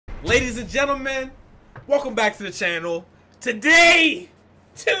Ladies and gentlemen, welcome back to the channel. Today,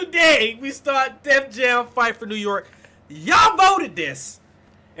 we start Def Jam Fight for New York. Y'all voted this.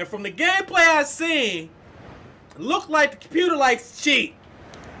 And from the gameplay I've seen, it looked like the computer likes to cheat.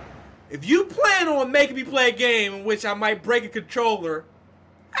 If you plan on making me play a game in which I might break a controller,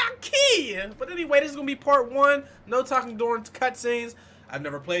 I'll kill you. But anyway, this is going to be part 1. No talking during cutscenes. I've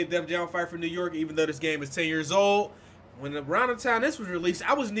never played Def Jam Fight for New York, even though this game is 10 years old. When around the time this was released,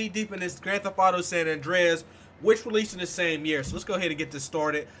 I was knee-deep in this Grand Theft Auto San Andreas, which released in the same year. So let's go ahead and get this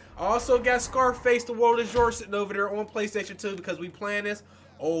started. I also got Scarface, The World Is Yours, sitting over there on PlayStation 2 because we playing this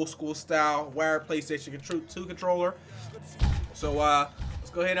old school style wired PlayStation 2 controller. So let's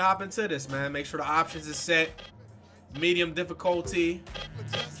go ahead and hop into this, man. Make sure the options is set. Medium difficulty.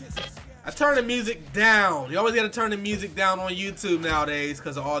 I turn the music down. You always got to turn the music down on YouTube nowadays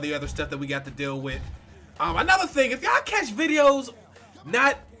because of all the other stuff that we got to deal with. Another thing, if y'all catch videos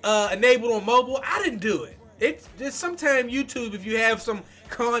not enabled on mobile, I didn't do it. It's sometimes YouTube, if you have some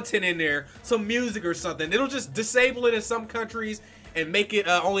content in there, some music or something, it'll just disable it in some countries and make it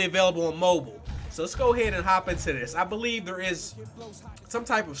only available on mobile. So let's go ahead and hop into this. I believe there is some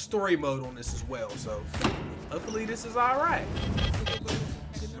type of story mode on this as well. So hopefully this is all right.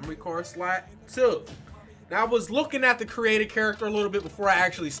 Memory card slot 2. Now I was looking at the created character a little bit before I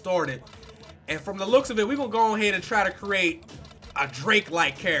actually started. And from the looks of it, we're going to go ahead and try to create a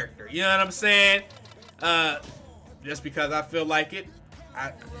Drake-like character. You know what I'm saying? Just because I feel like it.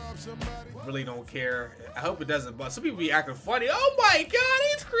 I really don't care. I hope it doesn't, but some people be acting funny. Oh my God,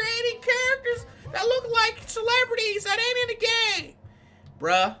 he's creating characters that look like celebrities that ain't in the game.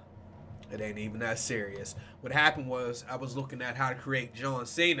 Bruh, it ain't even that serious. What happened was I was looking at how to create John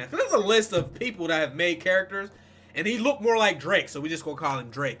Cena. There's a list of people that have made characters, and he looked more like Drake, so we just gonna call him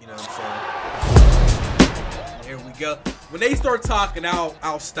Drake, you know what I'm saying? Here we go. When they start talking,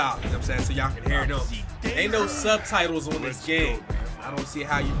 I'll stop, you know what I'm saying, so y'all can hear them. Ain't no subtitles on this game. I don't see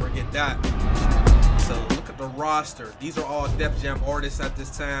how you forget that. So look at the roster. These are all Def Jam artists at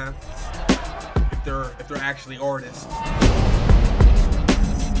this time. If they're actually artists.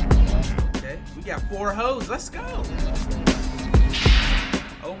 Okay, we got 4 hoes. Let's go.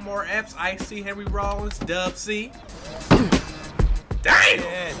 Omar Epps, Ice-T, Henry Rollins, Dub C.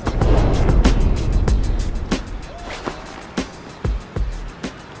 Damn!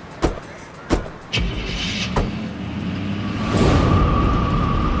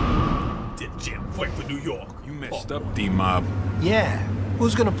 Def Jam Fight for New York. You messed up, D-Mob. Yeah.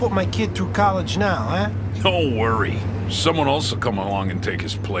 Who's gonna put my kid through college now, huh? Don't worry. Someone else will come along and take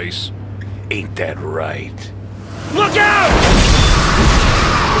his place. Ain't that right? Look out!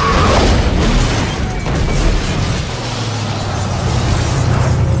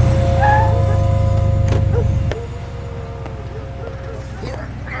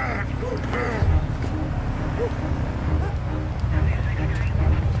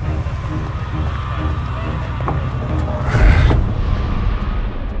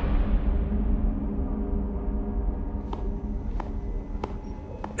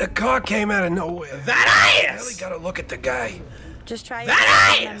 The car came out of nowhere. That ass! Really gotta look at the guy. Just try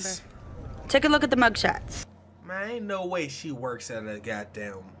that your ass! Take a look at the mugshots. Man, ain't no way she works at a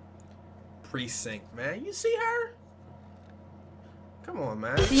goddamn precinct, man. You see her? Come on,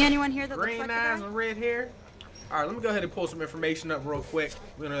 man. See anyone here that Green looks like eyes the guy? and red hair. All right, let me go ahead and pull some information up real quick.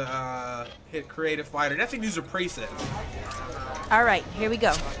 We're gonna hit Creative Fighter. I think these are presets. All right, here we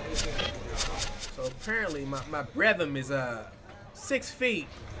go. So apparently my rhythm is 6 feet.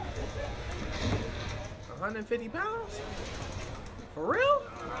 150 pounds? For real?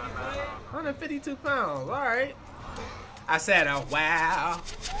 152 pounds. All right. I said, oh, wow.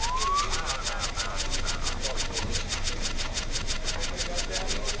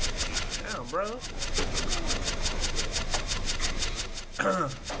 Damn, bro.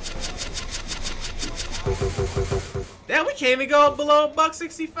 Damn, we can't even go below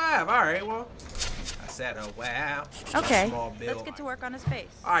 $165. All right, well. I said, oh, wow. Okay, let's get to work on his face.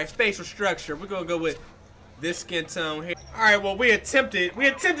 All right, facial structure. We're gonna go with this skin tone here. All right, well, we attempted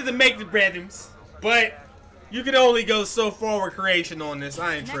to make the rhythms, but you can only go so far with creation on this.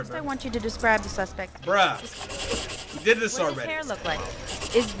 I ain't Next, tripping. I want you to describe the suspect. Bruh, we did this What does his already. hair look like?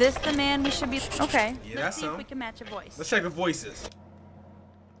 Is this the man we should be? Okay, Yeah, let's that's see if him. we can match a voice. Let's check the voices.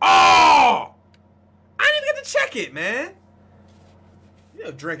 Oh! I didn't even get to check it, man. You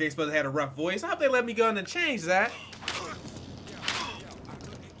know Drake ain't supposed to have a rough voice. I hope they let me go in and change that.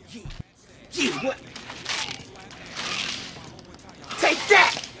 What? Take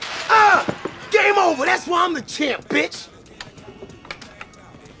that! Game over! That's why I'm the champ, bitch!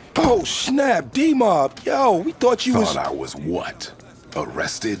 Oh, snap, D-Mob. Yo, we thought you was... Thought I was what?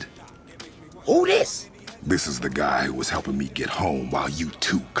 Arrested? Who this? This is the guy who was helping me get home while you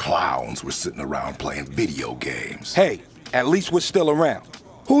two clowns were sitting around playing video games. Hey, at least we're still around.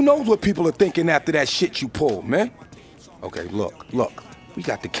 Who knows what people are thinking after that shit you pulled, man? Okay, look. We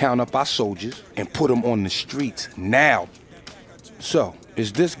got to count up our soldiers and put them on the streets now. So,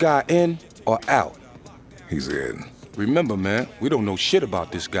 is this guy in or out? He's in. Remember, man, we don't know shit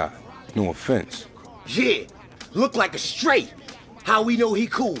about this guy. No offense. Yeah, look like a straight. How we know he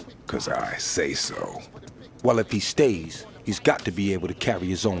cool? 'Cause I say so. Well, if he stays, he's got to be able to carry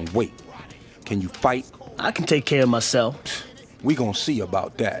his own weight. Can you fight? I can take care of myself. We gonna see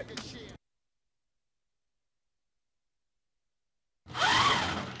about that.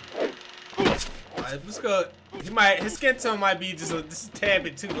 Let's go. His skin tone might be just a tad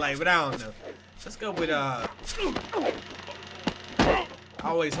bit too light, but I don't know. Let's go with I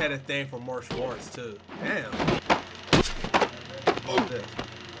always had a thing for martial arts too. Damn. Look at this.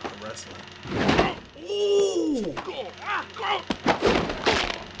 Wrestling. Ooh.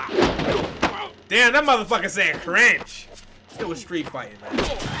 Damn, that motherfucker said cringe. Let's go with street fighting, man.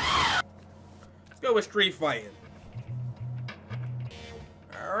 Let's go with street fighting.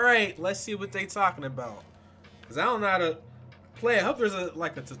 Alright, let's see what they talking about. Cause I don't know how to play. I hope there's a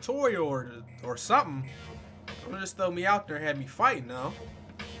tutorial or something. Don't just throw me out there and have me fighting now.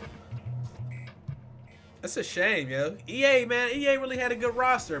 That's a shame, yo. EA, man, EA really had a good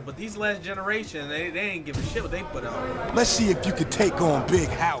roster, but these last generation, they ain't give a shit what they put out. Let's see if you can take on Big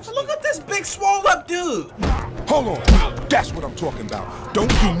House. Look at this big swole up dude. Hold on. That's what I'm talking about.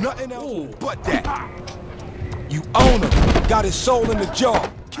 Don't do nothing else but that. You own him. Got his soul in the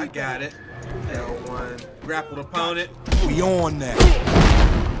jar. I got it. L1. Grappled opponent. We on that.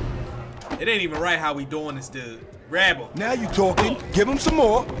 It ain't even right how we doing this, dude. Grab him. Now you talking. Give him some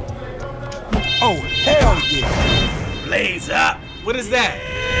more. Oh, hell yeah. Blaze up. What is that?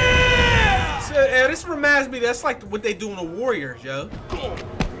 So, this reminds me, that's like what they do in the Warriors, yo.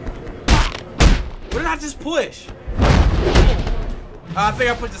 What did I just push? I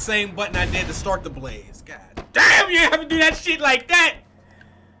think I pushed the same button I did to start the blaze. God damn, you have to do that shit like that.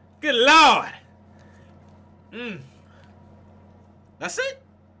 Good lord. That's it?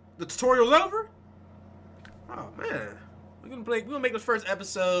 The tutorial's over? Oh man. We're gonna make this first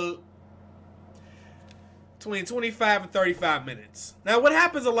episode between 25 and 35 minutes. Now what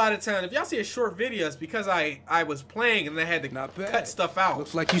happens a lot of times, if y'all see a short video, it's because I was playing and I had to cut stuff out.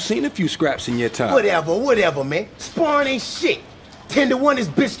 Looks like you've seen a few scraps in your time. Whatever, man. Sparring ain't shit. 10 to 1 this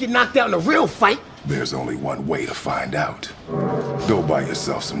bitch get knocked out in a real fight. There's only one way to find out. Go buy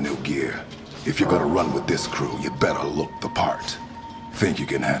yourself some new gear. If you're gonna run with this crew, you better look the part. Think you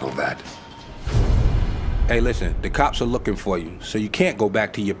can handle that? Hey, listen, the cops are looking for you, so you can't go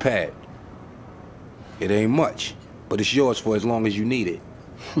back to your pad. It ain't much, but it's yours for as long as you need it.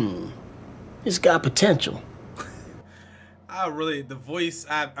 It's got potential. The voice,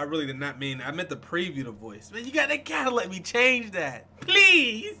 I really did not mean, I meant to preview the voice. Man, they gotta let me change that.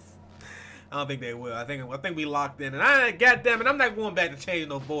 Please. I don't think they will. I think we locked in, and goddamn it, I'm not going back to change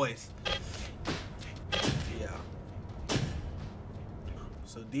no voice. Yeah.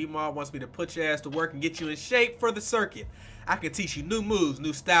 So D-Mar wants me to put your ass to work and get you in shape for the circuit. I can teach you new moves,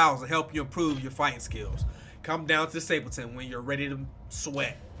 new styles, and help you improve your fighting skills. Come down to Stapleton when you're ready to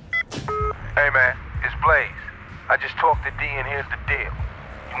sweat. Hey man, it's Blaze. I just talked to D and here's the deal.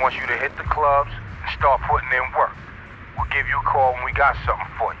 He wants you to hit the clubs and start putting in work. We'll give you a call when we got something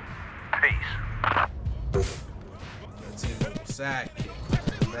for you. Peace. Let's see the sidekick.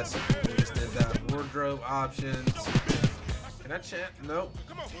 That's the wardrobe options. Can I check? Nope.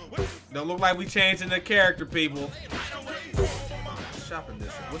 Don't look like we changing the character, people. Shopping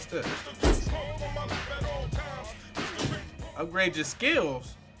this. What's this? Upgrade your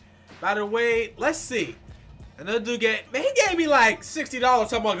skills. By the way, let's see. Another dude he gave me like $60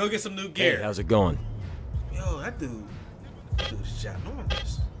 talking about go get some new gear. Hey, how's it going? Yo, that dude's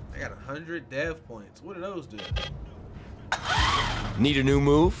ginormous. I got 100 dev points. What do those do? Need a new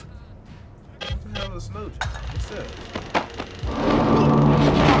move? What the hell is a snow job? What's this?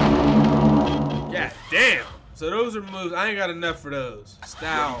 God damn. So those are moves. I ain't got enough for those.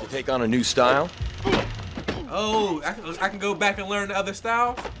 Style. To take on a new style? Oh, I can go back and learn the other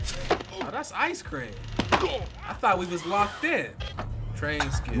styles? Oh, that's ice cream. I thought we was locked in. Train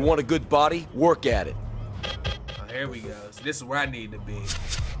skill. You want a good body? Work at it. Oh, here we go. So this is where I need to be.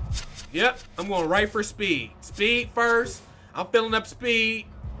 Yep, I'm going right for speed. Speed first. I'm filling up speed.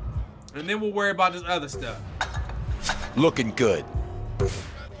 And then we'll worry about this other stuff. Looking good.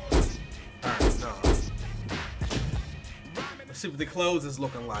 Alright, no. Let's see what the clothes is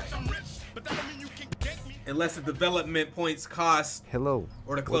looking like. unless the development points cost. Hello.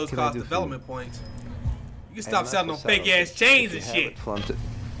 Or the close cost development points. You can stop selling them fake ass chains and shit.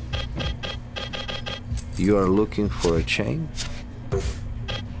 You are looking for a chain? Man,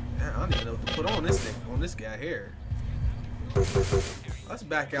 I don't even know what to put on this thing, on this guy here. Let's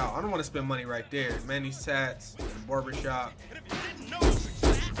back out. I don't want to spend money right there. Manny's Tats, barbershop.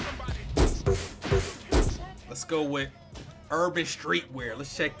 Let's go with urban streetwear.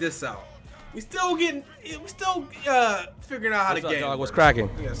 Let's check this out. We still figuring out how to game. Dog, what's cracking?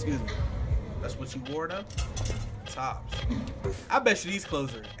 Yeah, excuse me. That's what you wore though? Tops. I bet you these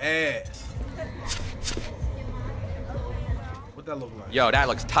clothes are ass. What that look like? Yo, that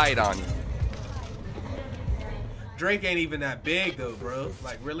looks tight on you. Drake ain't even that big though, bro.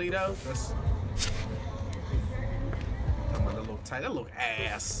 Like really though? That's that look tight. That look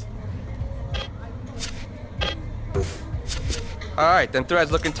ass. Alright, them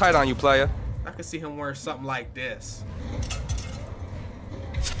threads looking tight on you, player. I can see him wearing something like this.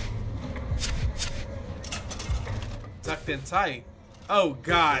 Tucked in tight. Oh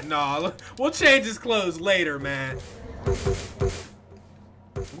God, no. We'll change his clothes later, man. We'll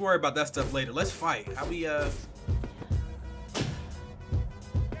worry about that stuff later. Let's fight. How we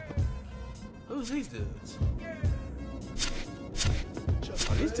Who's these dudes?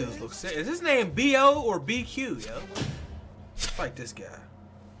 Oh, these dudes look sick. Is his name B.O. or BQ, yo? Let's fight this guy.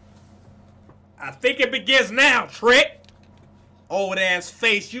 I think it begins now, Trick. Old ass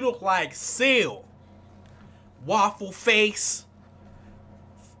face, you look like Seal. Waffle face.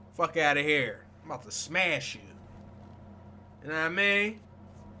 Fuck out of here. I'm about to smash you. You know what I mean?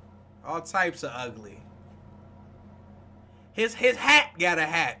 All types of ugly. His hat got a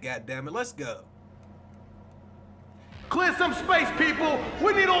hat, goddammit. Let's go. Clear some space, people.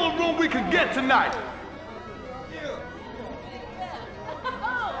 We need all the room we can get tonight.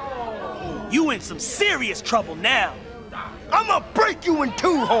 You in some serious trouble now. I'ma break you in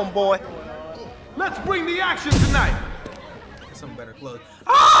two, homeboy. Let's bring the action tonight. Get some better clothes.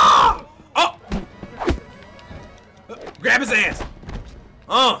 Ah! Oh! Grab his ass.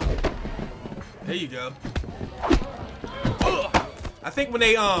 There you go. I think when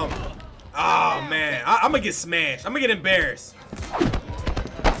they oh man, I'm gonna get smashed. I'm gonna get embarrassed.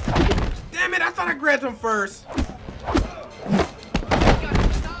 Damn it! I thought I grabbed him first.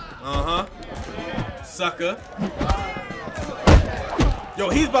 Sucker. Yo,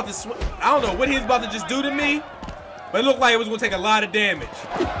 he's about to I don't know what he's about to just do to me, but it looked like it was gonna take a lot of damage.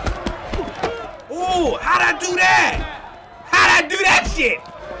 Ooh, how'd I do that? How'd I do that shit?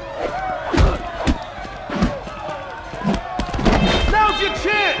 Now's your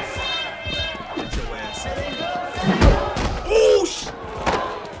chance. Get your ass. Ooh,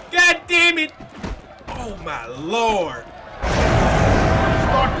 God damn it. Oh my Lord.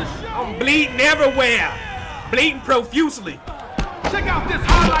 I'm bleeding everywhere. Bleeding profusely. Check out this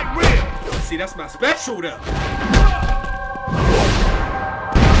highlight reel. See, that's my special though.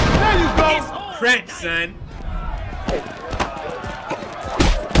 There you go. Crunch, son.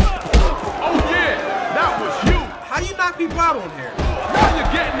 Oh yeah, that was you. How you knock people out on here? Now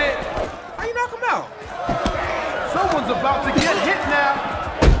you're getting it. How you knock them out? Someone's about to get hit now.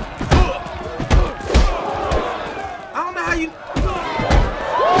 I don't know how you.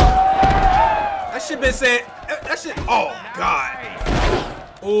 That shit been said. That shit. Oh God.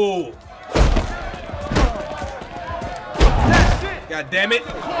 Oh. God damn it.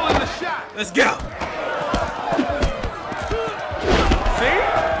 Calling the shot. Let's go. See?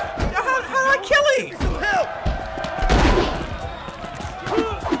 How did I kill him? Help.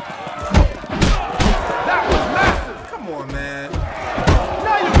 That was massive. Come on, man.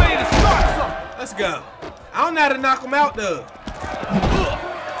 Now you're ready to start something. Let's go. I don't know how to knock him out though.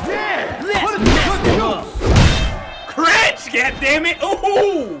 Yeah. What is this good news? Crunch, goddammit!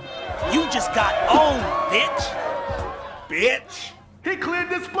 Ooh! You just got owned, bitch. Bitch! He cleared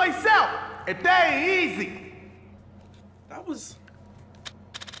this place out. And that ain't easy. That was.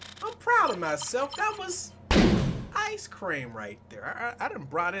 I'm proud of myself. That was ice cream right there. I done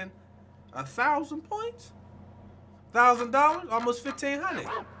brought in 1,000 points, $1,000, almost 1,500.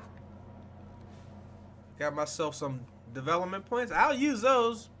 Got myself some development points. I'll use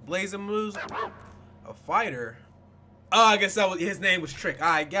those. Blazing moves. A fighter. Oh, I guess that was his name was Trick.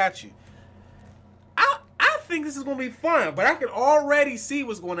 I got you. I think this is gonna be fun, but I can already see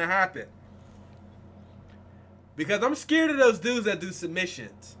what's gonna happen. Because I'm scared of those dudes that do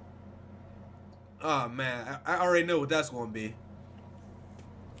submissions. Oh man, I already know what that's gonna be.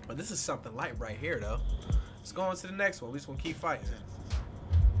 But this is something light right here though. Let's go on to the next one. We just gonna keep fighting.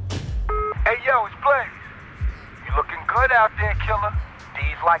 Hey yo, it's Blaze. You looking good out there, killer.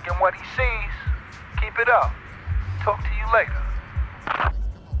 D's liking what he sees. Keep it up. Talk to you later.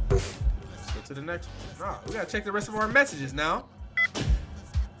 Let's go to the next one. Oh, we gotta check the rest of our messages now.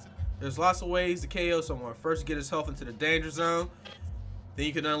 There's lots of ways to KO someone. First, get his health into the danger zone. Then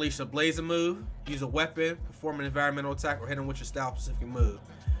you can unleash a blazing move, use a weapon, perform an environmental attack, or hit him with your style-specific move.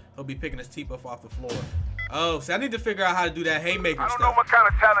 He'll be picking his teeth off the floor. Oh, so I need to figure out how to do that haymaker stuff. I don't know what kind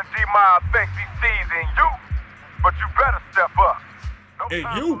of talent G-Mob thinks he sees in you, but you better step up. No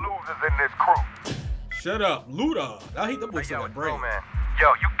time for losers in this crew. Shut up, Luda. I'll hit the boy on the brain. Man.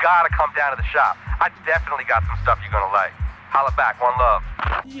 Yo, you gotta come down to the shop. I definitely got some stuff you're gonna like. Holla back, one love.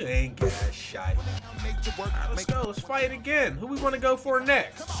 You ain't got shite. Right, let's go. Let's fight again. Who we want to go for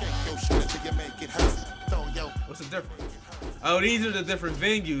next? What's the difference? Oh, these are the different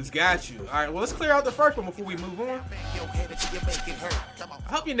venues. Got you. All right. Well, let's clear out the first one before we move on. I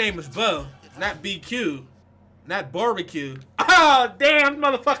hope your name is Bo, not BQ, not Barbecue. Oh, damn,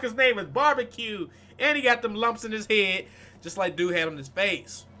 motherfucker's name is Barbecue, and he got them lumps in his head, just like dude had on his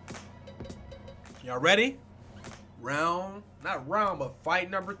face. Y'all ready? Not round, but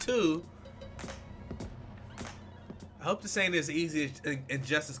fight number 2. I hope this ain't as easy as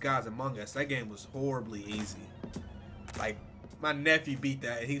Injustice Gods Among Us. That game was horribly easy. Like, my nephew beat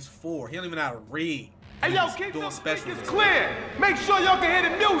that, and he's 4. He don't even know how to read. Hey, yo, keep those speakers clear. Make sure y'all can hear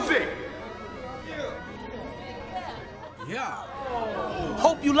the music. Yeah.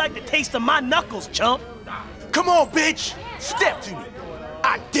 Hope you like the taste of my knuckles, chump. Come on, bitch. Step to me.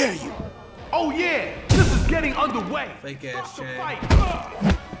 I dare you. Oh, yeah. This is getting underway. Fake ass chain.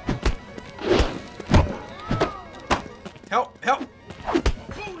 Help, help.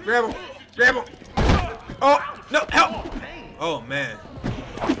 Grab him. Grab him. Oh, no, help. Oh, man.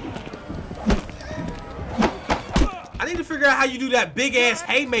 I need to figure out how you do that big ass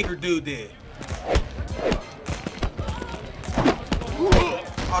haymaker dude did.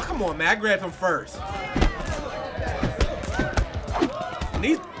 Oh, come on, man. I grabbed him first. And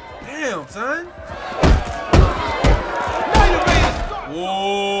he's... Damn, son.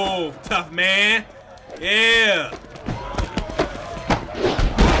 Whoa, tough man. Yeah.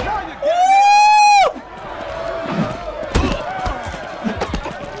 Woo!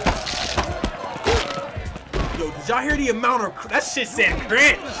 Yo, did y'all hear the amount of... That shit said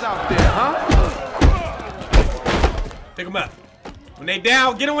crit. Out there, huh? Pick them up. When they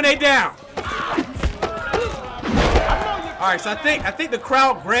down, get them when they down. All right, so I think the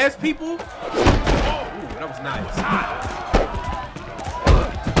crowd grabs people. Ooh, that was nice.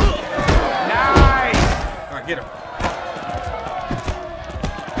 Nice. All right, get him.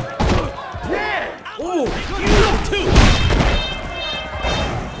 Yeah. Ooh,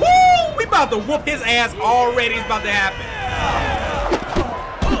 woo! We about to whoop his ass already. It's about to happen.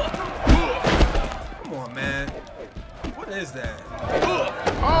 Come on, man. What is that?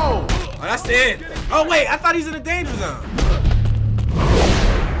 Oh, that's it. Oh wait, I thought he's in the danger zone.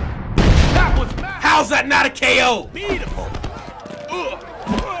 How's that not a KO? Beautiful.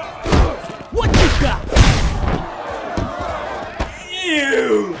 What you got?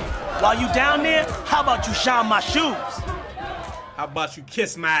 Ew. While you down there, how about you shine my shoes? How about you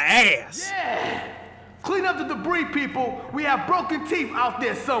kiss my ass? yeah. Clean up the debris, people. We have broken teeth out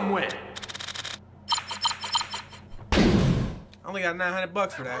there somewhere. I only got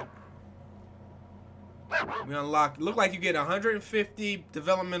 $900 for that. We unlock. Look like you get 150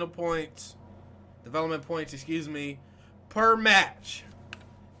 development points, excuse me, per match.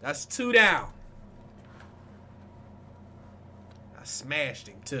 That's 2 down. I smashed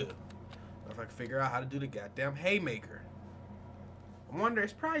him too. If I can figure out how to do the goddamn haymaker. I wonder,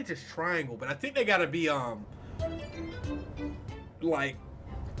 it's probably just triangle, but I think they gotta be like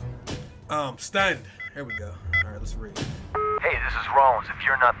stunned. Here we go. All right, let's read. Hey, this is Rollins. If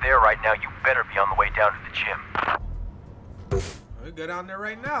you're not there right now, you better be on the way down to the gym. We go down there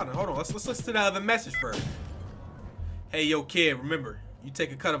right now. Then hold on, let's listen to the other message first. Hey, yo, kid, remember, you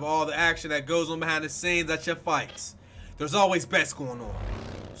take a cut of all the action that goes on behind the scenes at your fights. There's always bets going on.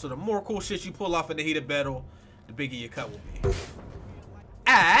 So the more cool shit you pull off in the heated battle, the bigger your cut will be.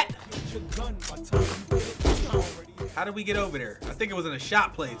 At... How did we get over there? I think it was in a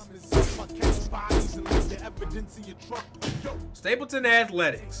shop place. Stapleton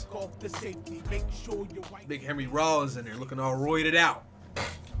Athletics. Big Henry Rollins in there looking all roided out.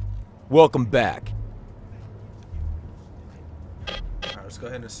 Welcome back. Alright, let's go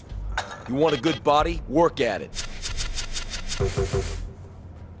ahead and... You want a good body? Work at it.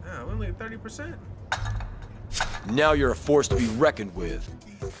 we're only at 30%. Now you're a force to be reckoned with.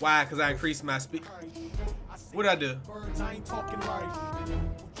 Why? Because I increased my speed. What did I do?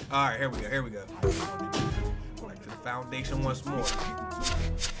 Alright, here we go, here we go. Back to the foundation once more.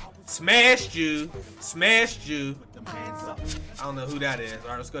 Smashed you. Smashed you. I don't know who that is.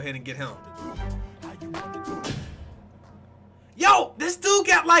 Alright, let's go ahead and get him. Yo, this dude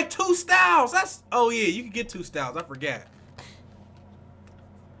got like 2 styles. That's oh yeah, you can get 2 styles. I forgot.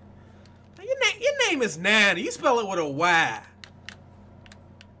 Your name is Nana. You spell it with a Y.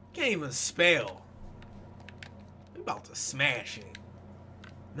 Can't even spell. We about to smash it.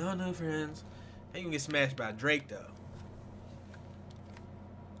 No, friends. How you gonna get smashed by Drake though?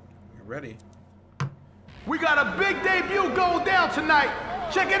 You ready? We got a big debut going down tonight.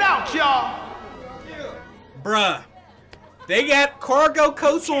 Check it out, y'all. Bruh. They got cargo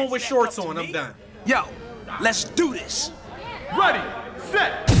coats on with shorts on. I'm done. Yo, let's do this. Ready,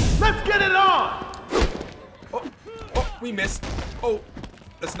 set, let's get it on. Oh, we missed. Oh,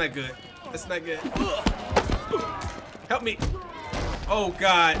 that's not good. That's not good. Help me. Oh,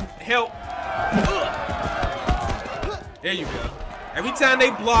 God. Help. There you go. Every time they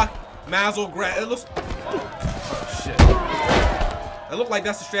block, might as well grab. It looks. Oh, shit. It looks like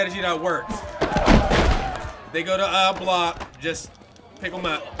that's the strategy that works. They go to block, just pick them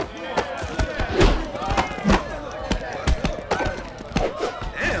up.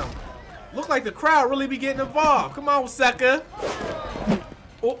 Damn. Look like the crowd really be getting involved. Come on, sucker.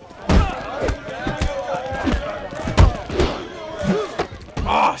 Oh.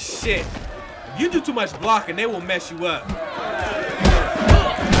 Oh, shit. If you do too much blocking, they will mess you up. There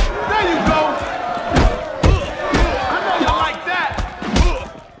you go. I know you like that.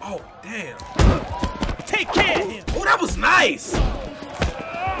 Oh, damn. Take care of him. Oh, that was nice. Whoa,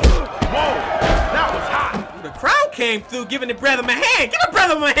 that was hot. The crowd came through giving the brother my hand. Give the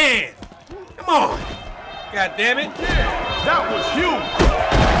brother my hand. Come on. God damn it. Yeah, that was huge.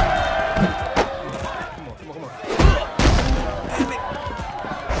 Come on. Damn it.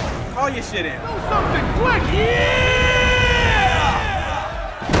 Call your shit in. Do something quick. Yeah!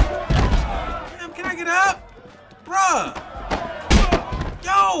 Damn, can I get up? Bruh.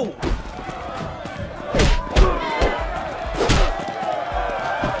 Yo.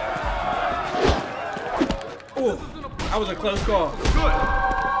 Ooh, that was a close call. Good.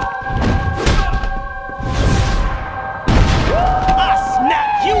 I snap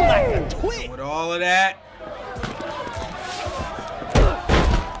you like a twig. With all of that.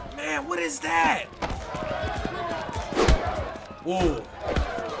 Man, what is that? Whoa.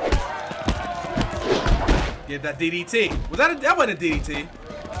 Get that DDT. Was that wasn't a DDT.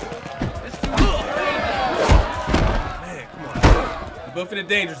 Man, come on. We're both in the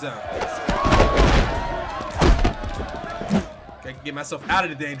danger zone. I can get myself out of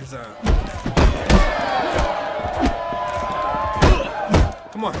the danger zone.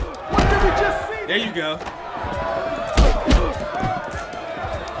 Come on. What did we just see? There you go.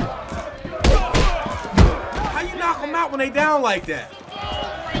 How you knock them out when they down like that?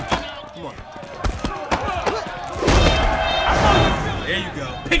 Come on. There you go.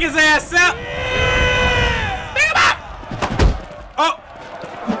 Pick his ass up. Pick him up. Oh.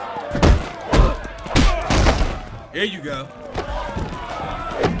 There you go.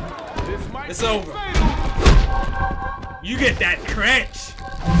 It's over. You get that crunch.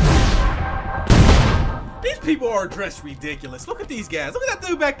 These people are dressed ridiculous. Look at these guys. Look at that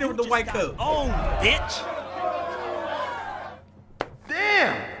dude back there with the white coat. Oh, bitch.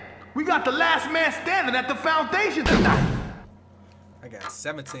 Damn, we got the last man standing at the foundation tonight. I got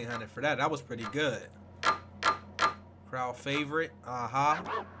 1,700 for that. That was pretty good. Crowd favorite.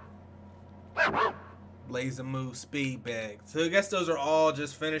 Blazer move, speed bag. So I guess those are all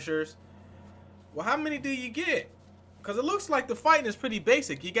just finishers. Well, how many do you get? Because it looks like the fighting is pretty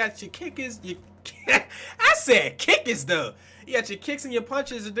basic. You got your kickers. I said kickers, though. You got your kicks and your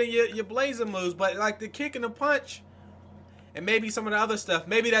punches and then your blazer moves. But like the kick and the punch and maybe some of the other stuff,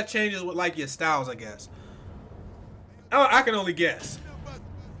 maybe that changes with like your styles, I guess. Oh, I can only guess.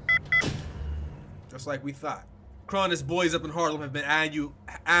 Just like we thought. Cronus boys up in Harlem have been eyeing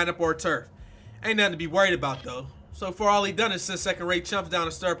up our turf. Ain't nothing to be worried about, though. So far, all he done is send second-rate chumps down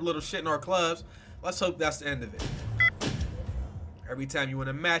and stir up a little shit in our clubs. Let's hope that's the end of it. Every time you win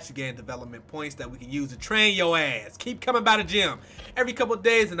a match, you gain development points that we can use to train your ass. Keep coming by the gym every couple of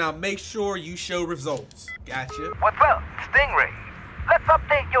days, and I'll make sure you show results. Gotcha. What's up, Stingray? Let's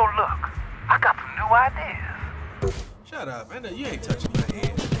update your look. I got some new ideas. Shut up. I know you ain't touching my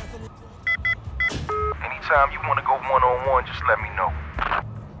head. Anytime you want to go one-on-one, just let me know.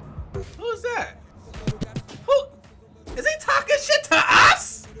 Who's that? Who? Is he talking shit to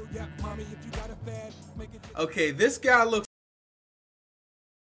us? Okay, this guy looks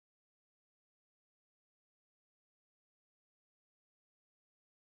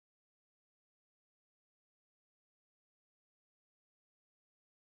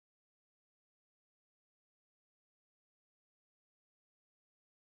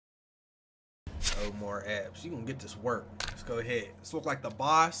Omar Epps. You gonna get this work. Let's go ahead. Let's look like the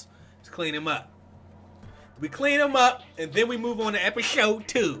boss. Let's clean him up. We clean him up, and then we move on to episode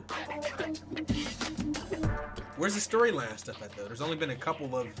 2. Where's the storyline stuff at, though? There's only been a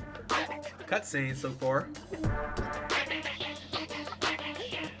couple of cutscenes so far.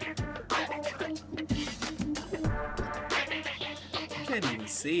 You can't even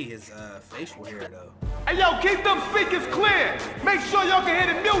see his facial hair, though. Hey, yo, keep them speakers clear. Make sure y'all can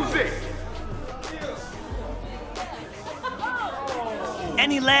hear the music.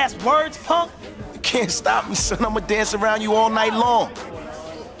 Any last words, punk? You can't stop me, son. I'ma dance around you all night long.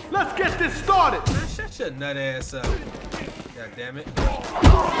 Let's get this started. Man, shut your nut ass up. God damn it.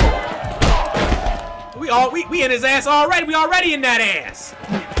 We in his ass already. We already in that ass.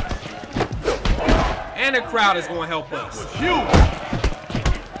 And the crowd is gonna help us.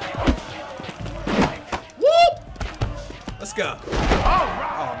 Whoop! Let's go.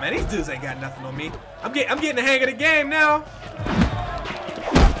 Oh man, these dudes ain't got nothing on me. I'm getting the hang of the game now.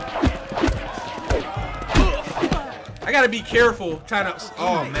 I gotta be careful trying to.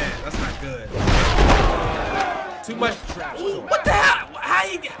 Oh man, that's not good. Too much. Ooh, what the hell? How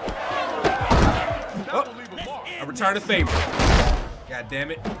you get? Oh, I return the favor. God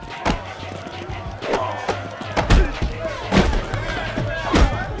damn it.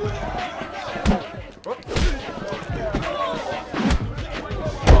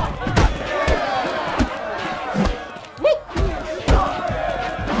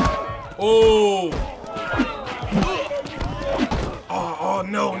 Oh.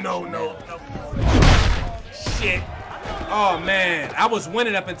 Oh, no. Shit. Oh, man. I was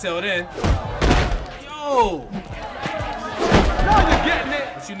winning up until then. Yo. Now you're getting it.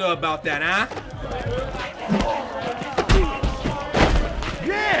 What you know about that, huh?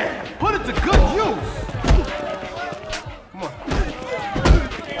 Yeah. Put it to good use. Come on.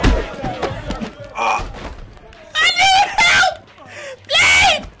 Oh. I need help.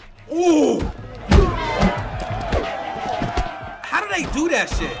 Please. Ooh. How do they do that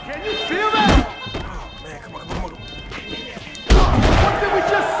shit? Can you feel that? Oh, man. Come on. What did we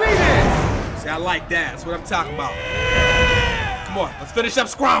just see there? See, I like that. That's what I'm talking about. Come on, let's finish up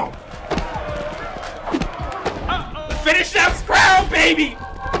Scrum. Let's finish up Scrum, baby.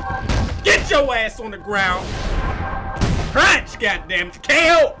 Get your ass on the ground. Crunch, goddammit.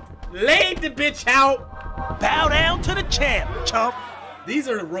 KO. Laid the bitch out. Bow down to the champ, chump. These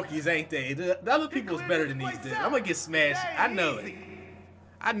are the rookies, ain't they? The other people's better than these dudes. I'm gonna get smashed. I know it.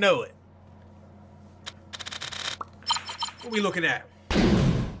 I know it. What we looking at?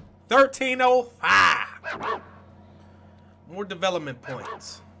 1305. More development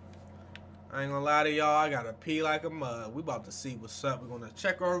points. I ain't gonna lie to y'all. I gotta pee like a mug. We about to see what's up. We're gonna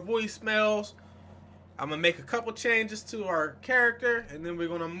check our voicemails. I'm gonna make a couple changes to our character, and then we're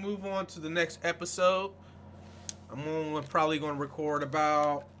gonna move on to the next episode. I'm probably gonna record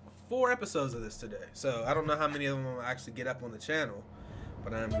about 4 episodes of this today. So I don't know how many of them will actually get up on the channel,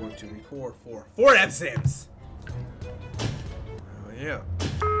 but I'm going to record 4 episodes. Oh yeah.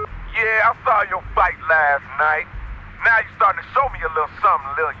 Yeah, I saw your fight last night. Now you starting to show me a little something,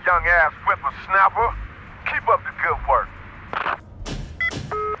 little young-ass whippersnapper. Keep up the good work.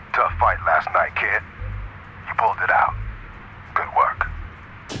 Tough fight last night, kid. You pulled it out. Good work.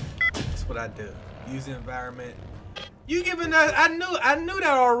 That's what I do. Use the environment. You giving that? I knew that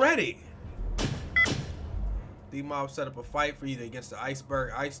already. D-Mob set up a fight for you against the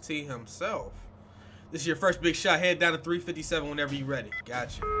Iceberg Ice-T himself. This is your first big shot. Head down to 357 whenever you're ready.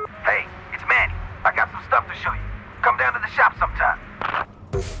 Gotcha. Hey, it's Manny. I got some stuff to show you. Come down to the shop sometime.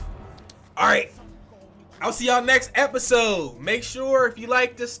 Alright. I'll see y'all next episode. Make sure if you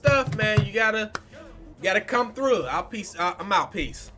like this stuff, man, you gotta come through. I'm out. Peace.